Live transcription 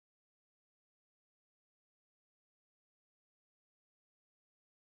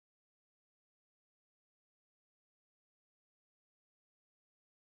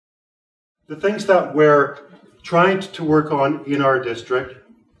The things that we're trying to work on in our district,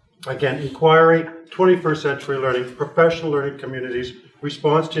 again, inquiry, 21st century learning, professional learning communities,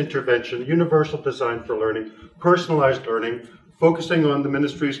 response to intervention, universal design for learning, personalized learning, focusing on the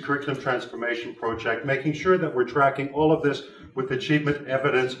ministry's curriculum transformation project, making sure that we're tracking all of this with achievement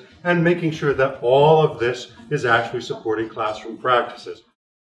evidence, and making sure that all of this is actually supporting classroom practices.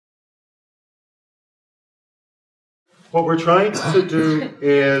 What we're trying to do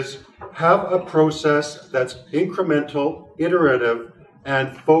is have a process that's incremental, iterative,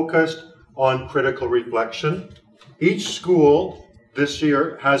 and focused on critical reflection. Each school this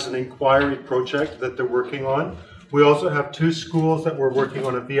year has an inquiry project that they're working on. We also have 2 schools that we're working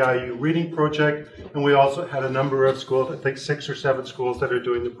on a VIU reading project, and we also had a number of schools, I think 6 or 7 schools, that are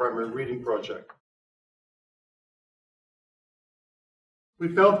doing the primary reading project. We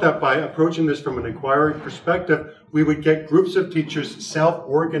felt that by approaching this from an inquiry perspective, we would get groups of teachers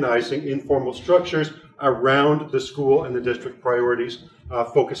self-organizing informal structures around the school and the district priorities,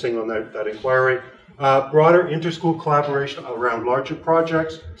 focusing on that inquiry. Broader inter-school collaboration around larger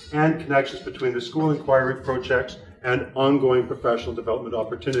projects and connections between the school inquiry projects and ongoing professional development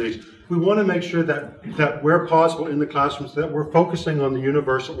opportunities. We want to make sure that where possible in the classrooms that we're focusing on the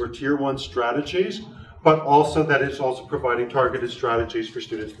universal or tier 1 strategies, but also that it's also providing targeted strategies for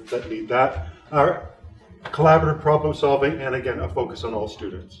students that need that. Collaborative problem solving, and again, a focus on all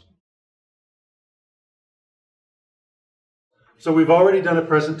students. So we've already done a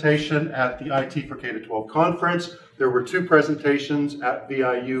presentation at the IT for K-12 conference. There were 2 presentations at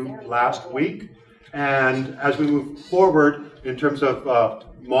VIU last week. And as we move forward in terms of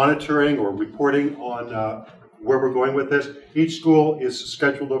monitoring or reporting on where we're going with this, each school is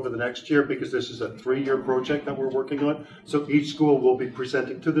scheduled over the next year because this is a 3-year project that we're working on. So each school will be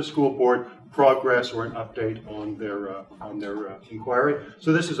presenting to the school board progress or an update on their inquiry.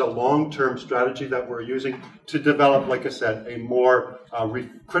 So this is a long-term strategy that we're using to develop, like I said, a more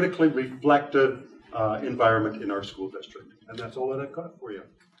critically reflective environment in our school district. And that's all that I've got for you.